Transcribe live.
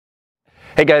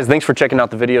Hey guys, thanks for checking out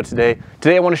the video today.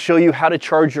 Today I want to show you how to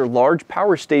charge your large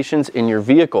power stations in your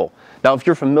vehicle. Now, if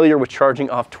you're familiar with charging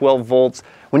off 12 volts,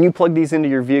 when you plug these into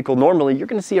your vehicle, normally you're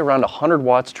going to see around 100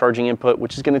 watts charging input,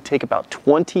 which is going to take about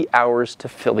 20 hours to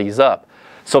fill these up.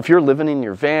 So if you're living in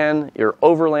your van, you're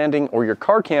overlanding, or you're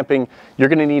car camping, you're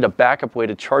going to need a backup way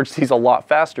to charge these a lot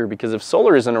faster, because if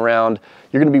solar isn't around,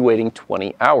 you're going to be waiting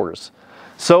 20 hours.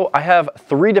 So I have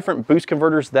 3 different boost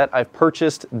converters that I've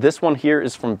purchased. This one here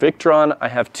is from Victron. I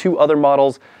have 2 other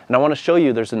models, and I want to show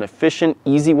you there's an efficient,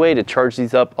 easy way to charge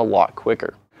these up a lot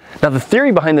quicker. Now, the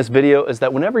theory behind this video is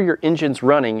that whenever your engine's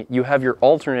running, you have your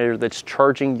alternator that's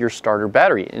charging your starter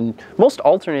battery. And most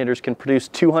alternators can produce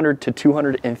 200 to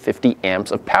 250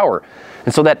 amps of power.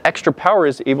 And so that extra power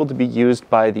is able to be used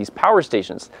by these power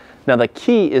stations. Now, the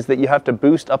key is that you have to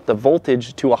boost up the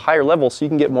voltage to a higher level so you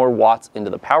can get more watts into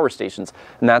the power stations.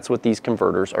 And that's what these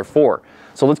converters are for.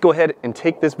 So let's go ahead and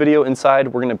take this video inside.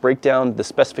 We're going to break down the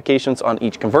specifications on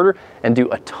each converter and do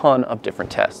a ton of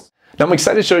different tests. Now, I'm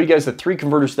excited to show you guys the 3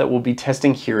 converters that we'll be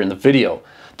testing here in the video.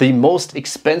 The most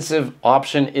expensive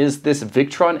option is this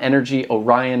Victron Energy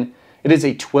Orion. It is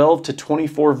a 12 to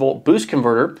 24 volt boost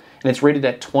converter, and it's rated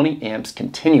at 20 amps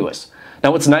continuous.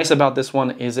 Now, what's nice about this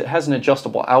one is it has an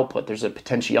adjustable output. There's a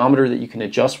potentiometer that you can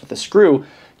adjust with a screw.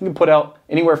 You can put out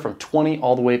anywhere from 20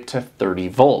 all the way up to 30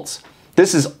 volts.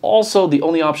 This is also the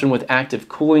only option with active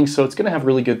cooling, so it's going to have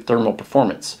really good thermal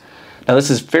performance. Now,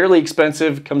 this is fairly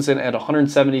expensive, comes in at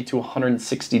 $170 to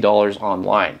 $160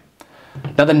 online.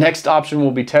 Now, the next option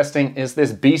we'll be testing is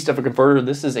this beast of a converter.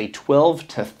 This is a 12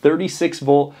 to 36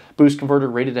 volt boost converter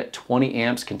rated at 20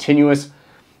 amps continuous.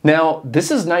 Now,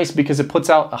 this is nice because it puts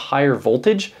out a higher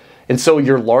voltage, and so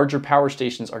your larger power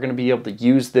stations are going to be able to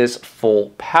use this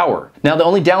full power. Now, the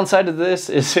only downside of this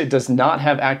is it does not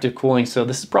have active cooling, so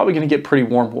this is probably going to get pretty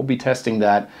warm. We'll be testing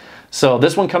that. So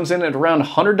this one comes in at around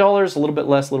 $100, a little bit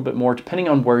less, a little bit more, depending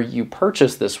on where you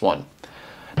purchase this one.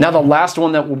 Now, the last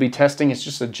one that we'll be testing is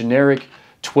just a generic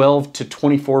 12 to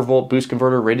 24 volt boost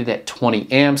converter rated at 20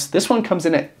 amps. This one comes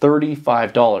in at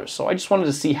 $35. So I just wanted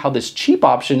to see how this cheap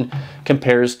option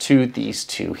compares to these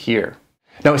 2 here.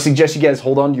 Now, I suggest you guys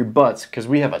hold on to your butts because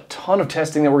we have a ton of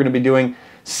testing that we're going to be doing.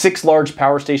 6 large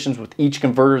power stations with each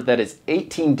converter. That is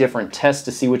 18 different tests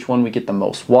to see which one we get the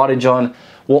most wattage on.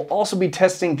 We'll also be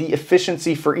testing the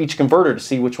efficiency for each converter to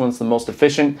see which one's the most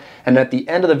efficient. And at the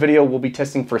end of the video, we'll be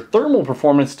testing for thermal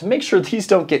performance to make sure these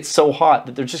don't get so hot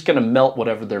that they're just going to melt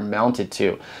whatever they're mounted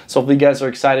to. So if you guys are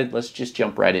excited, let's just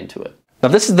jump right into it. Now,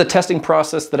 this is the testing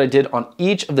process that I did on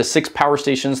each of the 6 power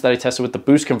stations that I tested with the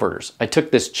boost converters. I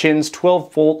took this Chin's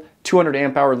 12 volt 200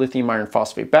 amp hour lithium iron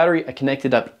phosphate battery. I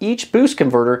connected up each boost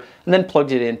converter and then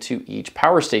plugged it into each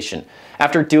power station.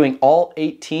 After doing all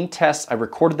 18 tests, I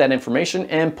recorded that information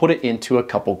and put it into a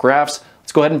couple graphs.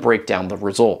 Let's go ahead and break down the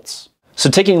results. So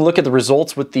taking a look at the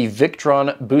results with the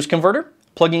Victron boost converter,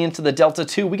 plugging into the Delta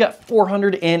 2, we got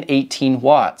 418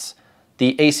 watts.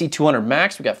 The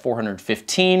AC200Max, we got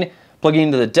 415. Plugging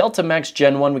into the Delta Max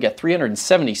Gen 1, we got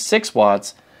 376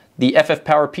 watts. The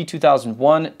FFpower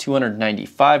P2001,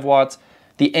 295 watts.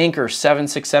 The Anker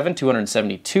 767,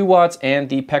 272 watts. And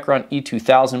the Pecron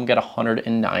E2000, we got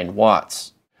 109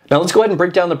 watts. Now let's go ahead and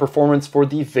break down the performance for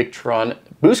the Victron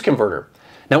boost converter.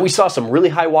 Now, we saw some really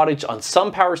high wattage on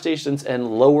some power stations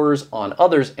and lowers on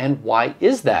others. And why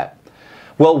is that?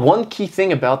 Well, one key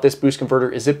thing about this boost converter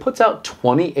is it puts out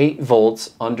 28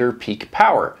 volts under peak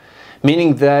power,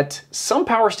 meaning that some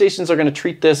power stations are going to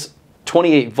treat this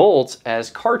 28 volts as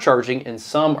car charging and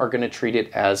some are going to treat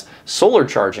it as solar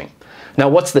charging. Now,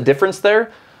 what's the difference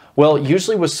there? Well,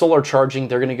 usually with solar charging,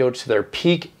 they're going to go to their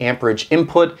peak amperage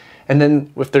input, and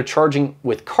then if they're charging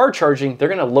with car charging, they're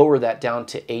going to lower that down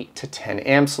to 8 to 10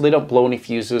 amps so they don't blow any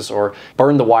fuses or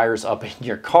burn the wires up in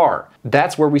your car.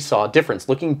 That's where we saw a difference.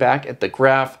 Looking back at the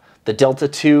graph, the Delta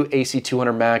 2,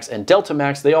 AC200Max, and Delta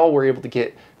Max, they all were able to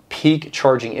get peak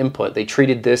charging input. They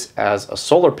treated this as a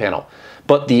solar panel.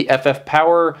 But the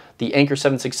FFpower, the Anker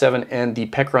 767, and the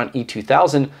Pecron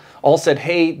E2000 all said,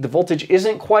 hey, the voltage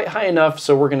isn't quite high enough,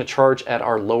 so we're going to charge at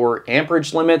our lower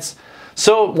amperage limits.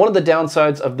 So one of the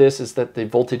downsides of this is that the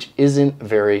voltage isn't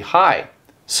very high.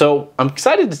 So I'm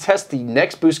excited to test the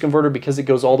next boost converter because it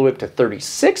goes all the way up to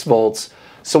 36 volts.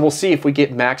 So we'll see if we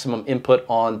get maximum input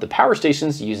on the power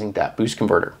stations using that boost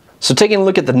converter. So taking a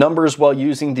look at the numbers while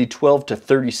using the 12 to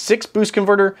 36 boost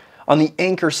converter, on the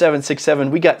Anker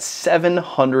 767, we got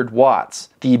 700 watts.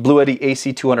 The Bluetti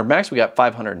AC200Max, we got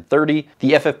 530.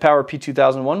 The FFpower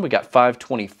P2001, we got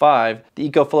 525. The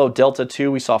EcoFlow Delta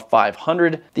 2, we saw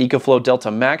 500. The EcoFlow Delta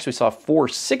Max, we saw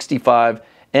 465.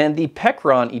 And the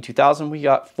Pecron E2000, we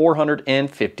got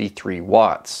 453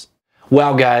 watts.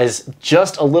 Wow guys,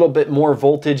 just a little bit more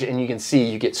voltage and you can see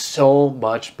you get so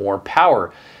much more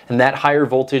power. And that higher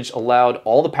voltage allowed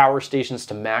all the power stations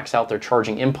to max out their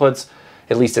charging inputs,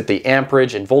 at least at the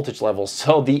amperage and voltage levels.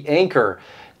 So the Anker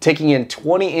taking in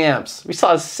 20 amps, we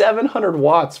saw 700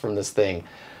 watts from this thing.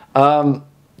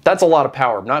 That's a lot of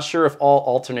power. I'm not sure if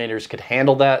all alternators could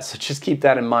handle that, so just keep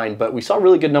that in mind. But we saw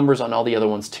really good numbers on all the other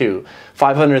ones too.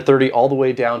 530 all the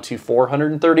way down to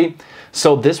 430.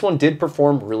 So this one did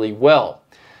perform really well.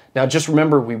 Now just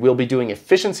remember, we will be doing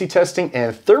efficiency testing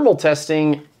and thermal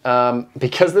testing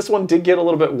because this one did get a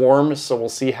little bit warm, so we'll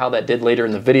see how that did later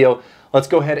in the video. Let's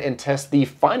go ahead and test the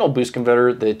final boost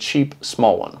converter, the cheap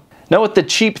small one. Now with the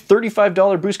cheap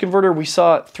 $35 boost converter, we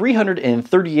saw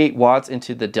 338 watts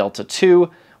into the Delta 2.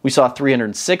 We saw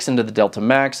 306 into the Delta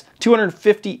Max,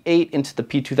 258 into the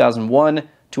P2001,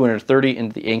 230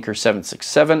 into the Anker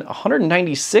 767,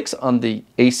 196 on the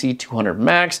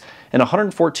AC200Max, and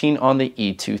 114 on the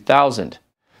E2000.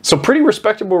 So pretty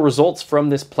respectable results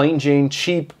from this plain Jane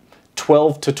cheap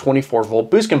 12 to 24 volt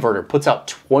boost converter. Puts out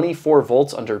 24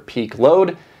 volts under peak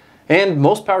load, and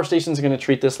most power stations are going to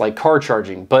treat this like car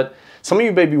charging. But some of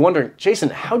you may be wondering, Jason,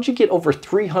 how'd you get over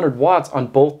 300 watts on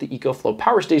both the EcoFlow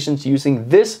power stations using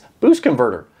this boost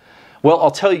converter? Well, I'll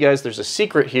tell you guys, there's a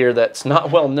secret here that's not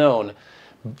well known.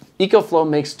 EcoFlow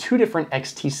makes two different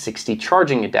XT60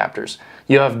 charging adapters.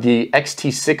 You have the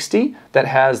XT60 that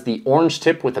has the orange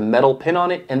tip with a metal pin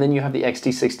on it, and then you have the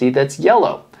XT60 that's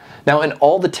yellow. Now in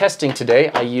all the testing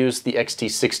today, I used the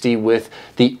XT60 with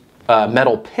the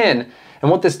metal pin, and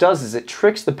what this does is it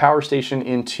tricks the power station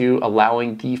into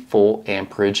allowing the full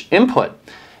amperage input.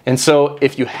 And so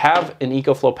if you have an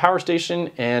EcoFlow power station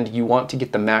and you want to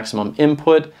get the maximum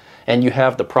input and you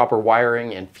have the proper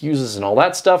wiring and fuses and all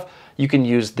that stuff, you can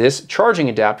use this charging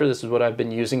adapter. This is what I've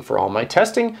been using for all my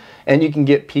testing, and you can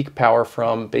get peak power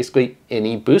from basically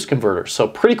any boost converter. So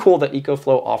pretty cool that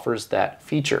EcoFlow offers that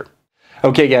feature.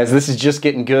 Okay guys, this is just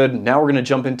getting good. Now we're gonna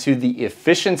jump into the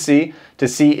efficiency to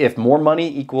see if more money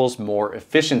equals more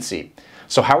efficiency.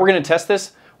 So how we're gonna test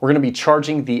this, we're gonna be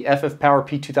charging the FFpower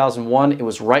P2001. It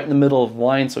was right in the middle of the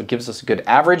line, so it gives us a good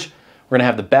average. We're gonna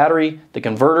have the battery, the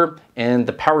converter, and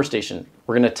the power station.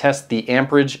 We're gonna test the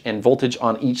amperage and voltage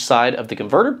on each side of the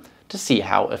converter to see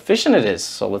how efficient it is.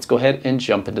 So let's go ahead and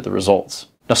jump into the results.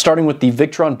 Now starting with the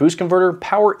Victron boost converter,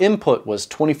 power input was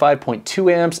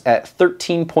 25.2 amps at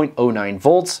 13.09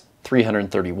 volts,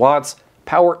 330 watts.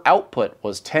 Power output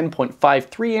was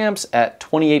 10.53 amps at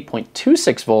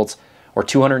 28.26 volts, or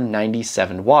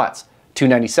 297 watts.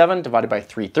 297 divided by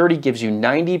 330 gives you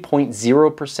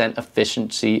 90.0%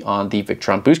 efficiency on the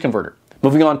Victron boost converter.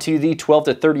 Moving on to the 12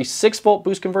 to 36 volt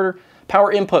boost converter,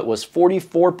 power input was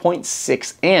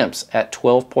 44.6 amps at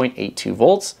 12.82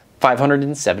 volts,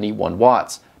 571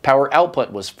 watts. Power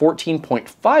output was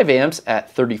 14.5 amps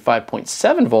at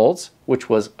 35.7 volts, which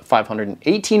was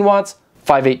 518 watts.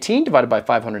 518 divided by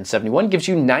 571 gives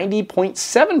you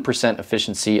 90.7%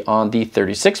 efficiency on the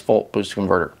 36 volt boost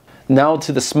converter. Now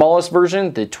to the smallest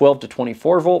version, the 12 to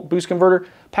 24 volt boost converter,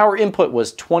 power input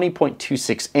was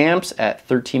 20.26 amps at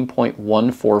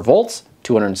 13.14 volts,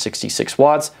 266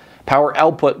 watts. Power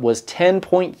output was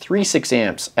 10.36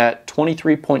 amps at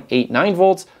 23.89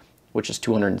 volts, which is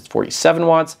 247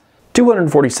 watts.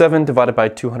 247 divided by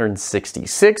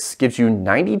 266 gives you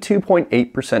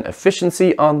 92.8%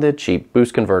 efficiency on the cheap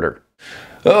boost converter.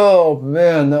 Oh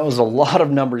man, that was a lot of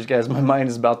numbers, guys. My mind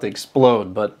is about to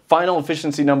explode. But final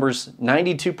efficiency numbers,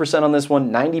 92% on this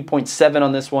one, 90.7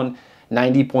 on this one,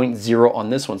 90.0 on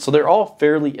this one. So they're all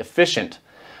fairly efficient.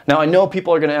 Now I know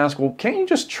people are gonna ask, well, can't you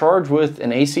just charge with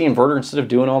an AC inverter instead of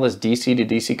doing all this DC to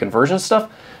DC conversion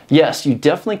stuff? Yes, you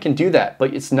definitely can do that,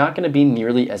 but it's not gonna be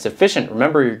nearly as efficient.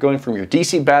 Remember, you're going from your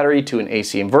DC battery to an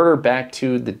AC inverter back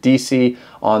to the DC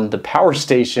on the power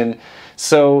station.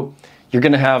 So you're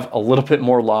gonna have a little bit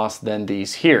more loss than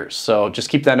these here. So just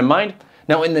keep that in mind.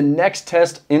 Now in the next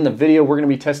test in the video, we're gonna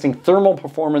be testing thermal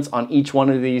performance on each one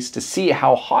of these to see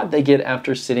how hot they get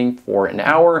after sitting for an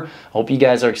hour. Hope you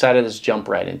guys are excited. Let's jump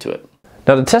right into it.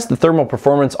 Now to test the thermal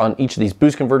performance on each of these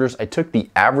boost converters, I took the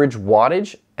average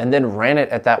wattage and then ran it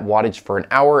at that wattage for an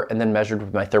hour and then measured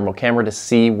with my thermal camera to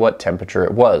see what temperature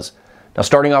it was. Now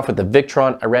starting off with the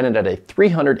Victron, I ran it at a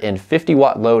 350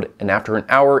 watt load, and after an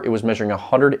hour it was measuring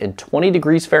 120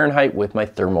 degrees Fahrenheit with my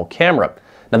thermal camera.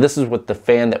 Now this is with the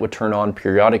fan that would turn on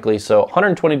periodically, so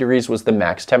 120 degrees was the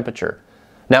max temperature.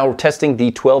 Now we're testing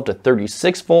the 12 to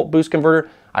 36 volt boost converter.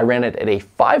 I ran it at a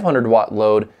 500 watt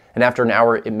load, and after an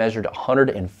hour it measured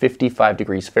 155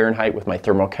 degrees Fahrenheit with my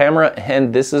thermal camera,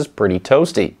 and this is pretty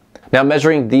toasty. Now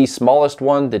measuring the smallest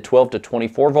one, the 12 to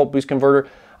 24 volt boost converter,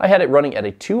 I had it running at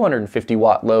a 250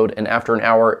 watt load, and after an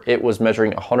hour it was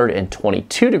measuring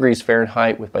 122 degrees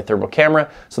Fahrenheit with my thermal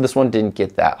camera, so this one didn't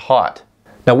get that hot.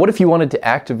 Now what if you wanted to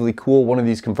actively cool one of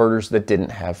these converters that didn't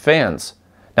have fans?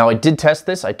 Now I did test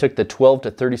this. I took the 12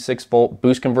 to 36 volt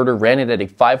boost converter, ran it at a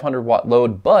 500 watt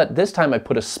load, but this time I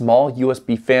put a small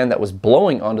USB fan that was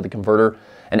blowing onto the converter,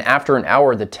 and after an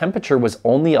hour the temperature was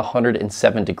only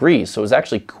 107 degrees, so it was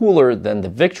actually cooler than the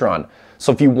Victron.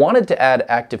 So if you wanted to add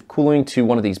active cooling to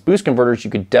one of these boost converters,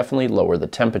 you could definitely lower the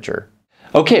temperature.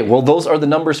 Okay, well those are the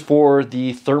numbers for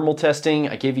the thermal testing.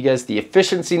 I gave you guys the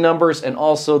efficiency numbers and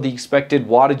also the expected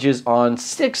wattages on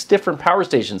 6 different power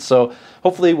stations. So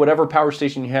hopefully whatever power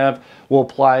station you have will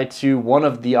apply to one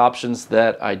of the options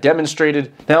that I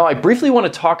demonstrated. Now I briefly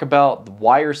want to talk about the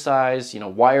wire size,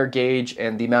 wire gauge,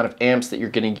 and the amount of amps that you're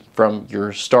getting from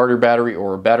your starter battery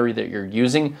or a battery that you're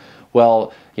using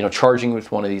while charging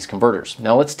with one of these converters.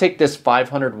 Now let's take this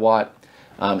 500 watt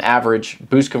average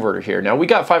boost converter here. Now we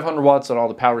got 500 watts on all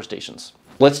the power stations.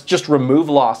 Let's just remove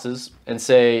losses and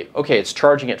say, okay, it's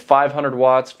charging at 500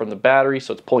 watts from the battery,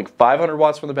 so it's pulling 500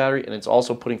 watts from the battery, and it's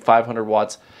also putting 500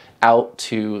 watts out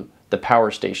to the power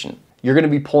station. You're going to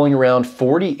be pulling around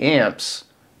 40 amps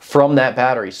from that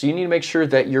battery, so you need to make sure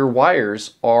that your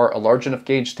wires are a large enough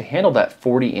gauge to handle that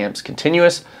 40 amps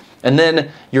continuous. And then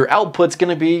your output's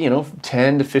going to be,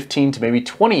 10 to 15 to maybe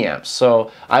 20 amps.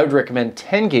 So I would recommend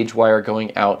 10 gauge wire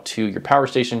going out to your power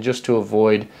station just to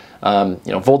avoid,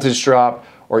 voltage drop,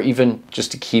 or even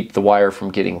just to keep the wire from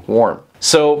getting warm.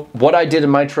 So what I did in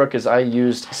my truck is I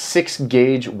used 6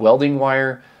 gauge welding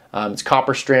wire. It's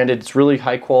copper stranded. It's really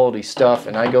high quality stuff.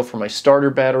 And I go for my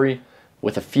starter battery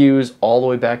with a fuse all the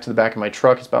way back to the back of my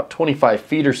truck. It's about 25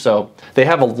 feet or so. They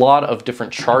have a lot of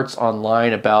different charts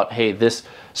online about, hey, this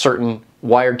certain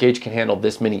wire gauge can handle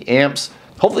this many amps.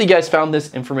 Hopefully you guys found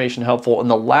this information helpful. In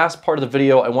the last part of the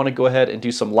video, I want to go ahead and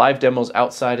do some live demos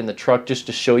outside in the truck just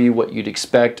to show you what you'd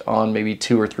expect on maybe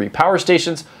 2 or 3 power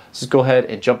stations. So just go ahead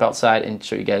and jump outside and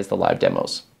show you guys the live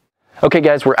demos. Okay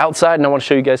guys, we're outside and I want to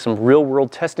show you guys some real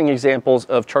world testing examples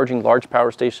of charging large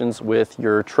power stations with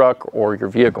your truck or your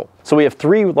vehicle. So we have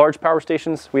 3 large power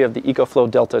stations. We have the EcoFlow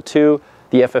Delta 2,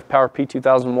 the FFpower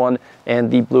P2001,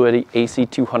 and the Bluetti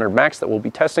AC200Max that we'll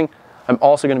be testing. I'm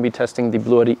also going to be testing the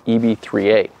Bluetti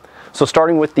EB3A. So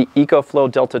starting with the EcoFlow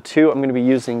Delta 2, I'm going to be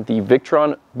using the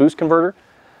Victron boost converter.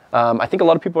 I think a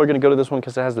lot of people are going to go to this one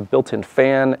because it has the built-in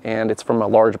fan and it's from a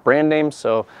large brand name,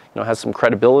 so it has some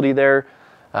credibility there.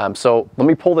 So let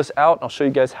me pull this out and I'll show you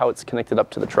guys how it's connected up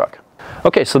to the truck.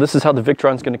 Okay, so this is how the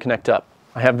Victron is going to connect up.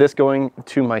 I have this going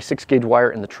to my 6 gauge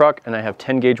wire in the truck, and I have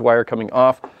 10 gauge wire coming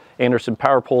off Anderson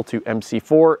power pole to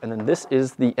MC4, and then this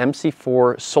is the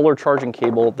MC4 solar charging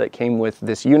cable that came with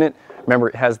this unit. Remember,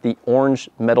 it has the orange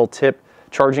metal tip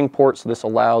charging port, so this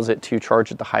allows it to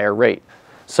charge at the higher rate.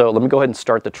 So let me go ahead and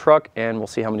start the truck and we'll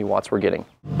see how many watts we're getting.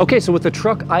 Okay, so with the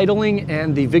truck idling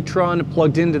and the Victron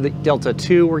plugged into the Delta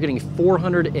 2, we're getting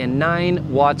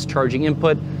 409 watts charging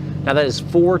input. Now that is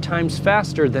 4 times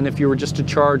faster than if you were just to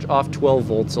charge off 12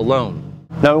 volts alone.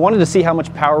 Now I wanted to see how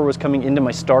much power was coming into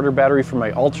my starter battery from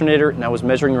my alternator, and I was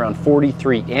measuring around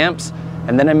 43 amps.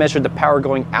 And then I measured the power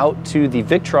going out to the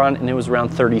Victron and it was around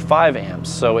 35 amps.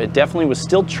 So it definitely was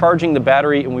still charging the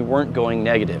battery and we weren't going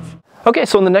negative. Okay,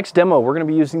 so in the next demo, we're going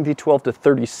to be using the 12 to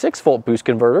 36 volt boost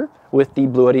converter with the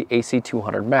Bluetti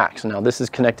AC200Max. Now this is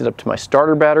connected up to my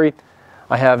starter battery.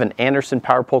 I have an Anderson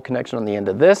power pole connection on the end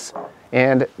of this.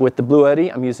 And with the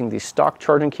Bluetti, I'm using the stock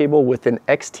charging cable with an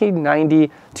XT90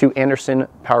 to Anderson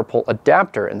power pole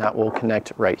adapter, and that will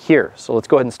connect right here. So let's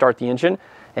go ahead and start the engine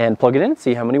and plug it in and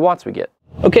see how many watts we get.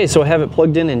 Okay, so I have it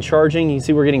plugged in and charging. You can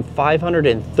see we're getting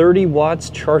 530 watts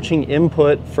charging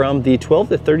input from the 12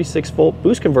 to 36 volt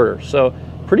boost converter. So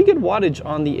pretty good wattage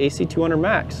on the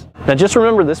AC200Max. Now just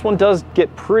remember, this one does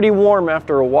get pretty warm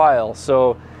after a while.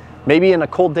 So maybe in a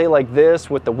cold day like this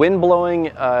with the wind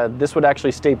blowing, this would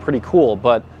actually stay pretty cool.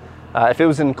 But if it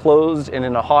was enclosed and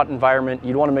in a hot environment,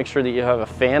 you'd want to make sure that you have a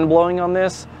fan blowing on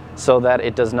this so that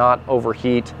it does not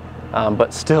overheat.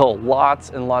 But still,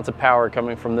 lots and lots of power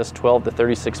coming from this 12 to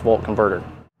 36 volt converter.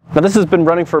 Now this has been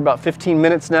running for about 15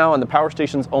 minutes now and the power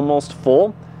station's almost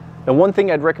full. And one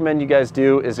thing I'd recommend you guys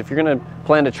do is if you're going to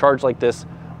plan to charge like this,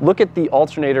 look at the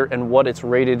alternator and what its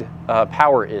rated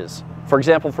power is. For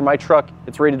example, for my truck,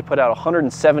 it's rated to put out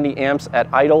 170 amps at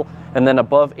idle, and then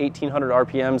above 1800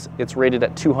 RPMs, it's rated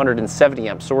at 270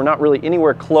 amps. So we're not really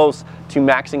anywhere close to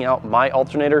maxing out my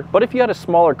alternator. But if you had a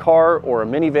smaller car or a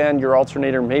minivan, your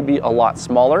alternator may be a lot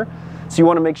smaller. So you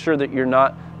want to make sure that you're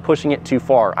not pushing it too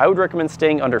far. I would recommend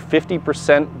staying under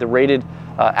 50% the rated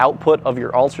output of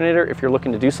your alternator if you're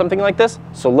looking to do something like this.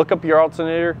 So look up your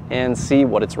alternator and see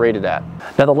what it's rated at.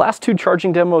 Now the last two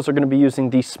charging demos are going to be using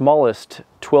the smallest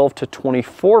 12 to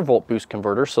 24 volt boost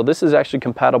converter. So this is actually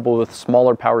compatible with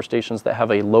smaller power stations that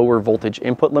have a lower voltage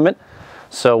input limit.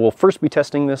 So we'll first be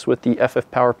testing this with the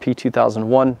FFpower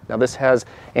P2001. Now this has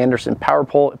Anderson power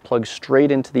pole. It plugs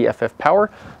straight into the FFpower.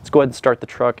 Let's go ahead and start the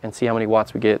truck and see how many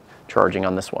watts we get charging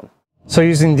on this one. So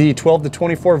using the 12 to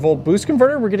 24 volt boost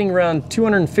converter, we're getting around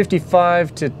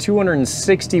 255 to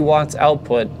 260 watts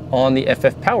output on the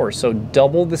FFpower. So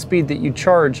double the speed that you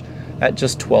charge at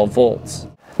just 12 volts.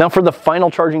 Now for the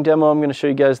final charging demo, I'm going to show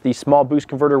you guys the small boost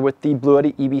converter with the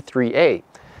Bluetti EB3A.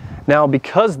 Now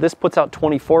because this puts out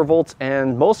 24 volts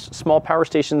and most small power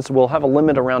stations will have a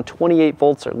limit around 28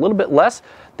 volts or a little bit less,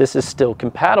 this is still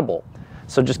compatible.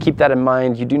 So just keep that in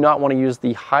mind. You do not want to use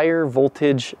the higher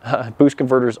voltage boost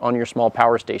converters on your small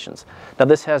power stations. Now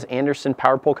this has Anderson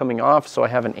power pole coming off, so I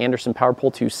have an Anderson power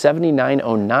pole to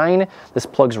 7909. This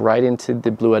plugs right into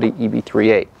the Bluetti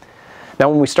EB3A. Now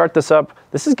when we start this up,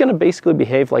 this is going to basically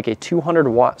behave like a 200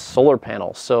 watt solar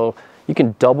panel. So you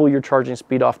can double your charging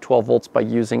speed off 12 volts by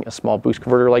using a small boost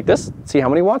converter like this. See how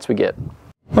many watts we get.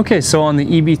 Okay, so on the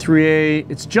EB3A,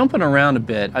 it's jumping around a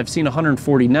bit. I've seen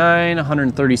 149,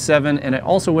 137, and it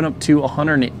also went up to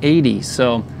 180.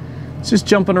 So it's just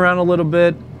jumping around a little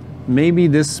bit. Maybe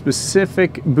this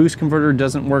specific boost converter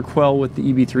doesn't work well with the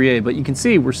EB3A, but you can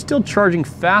see we're still charging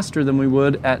faster than we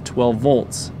would at 12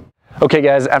 volts. Okay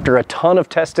guys, after a ton of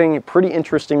testing, pretty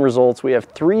interesting results. We have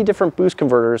 3 different boost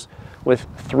converters with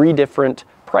 3 different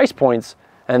price points,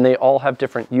 and they all have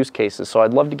different use cases. So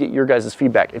I'd love to get your guys'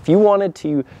 feedback. If you wanted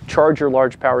to charge your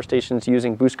large power stations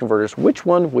using boost converters, which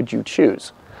one would you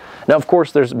choose? Now, of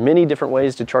course, there's many different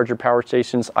ways to charge your power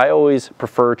stations. I always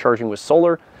prefer charging with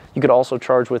solar. You could also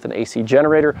charge with an AC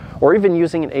generator or even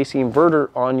using an AC inverter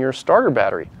on your starter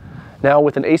battery. Now,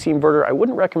 with an AC inverter, I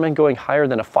wouldn't recommend going higher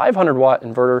than a 500 watt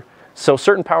inverter. So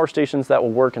certain power stations that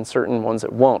will work and certain ones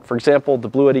that won't. For example, the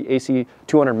Bluetti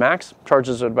AC200Max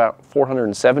charges at about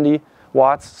 470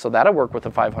 watts, so that'll work with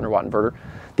a 500 watt inverter.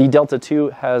 The Delta 2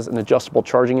 has an adjustable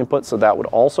charging input, so that would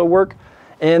also work.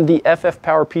 And the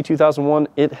FFpower P2001,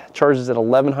 it charges at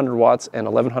 1100 watts and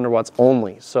 1100 watts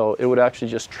only, so it would actually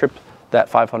just trip that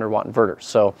 500 watt inverter.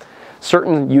 So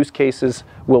certain use cases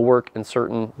will work and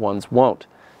certain ones won't.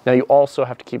 Now you also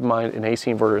have to keep in mind an AC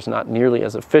inverter is not nearly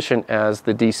as efficient as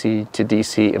the DC to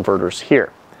DC inverters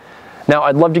here. Now,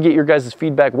 I'd love to get your guys'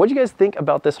 feedback. What do you guys think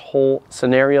about this whole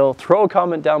scenario? Throw a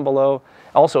comment down below.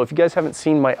 Also, if you guys haven't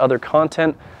seen my other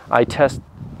content, I test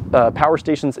power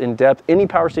stations in depth. Any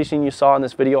power station you saw in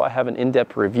this video, I have an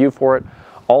in-depth review for it.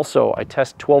 Also, I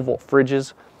test 12 volt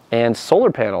fridges and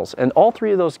solar panels, and all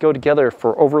 3 of those go together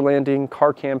for overlanding,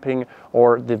 car camping,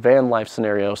 or the van life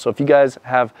scenario. So if you guys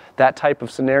have that type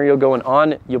of scenario going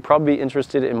on, you'll probably be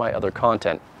interested in my other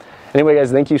content. Anyway,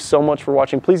 guys, thank you so much for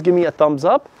watching. Please give me a thumbs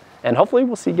up, and hopefully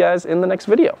we'll see you guys in the next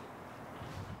video.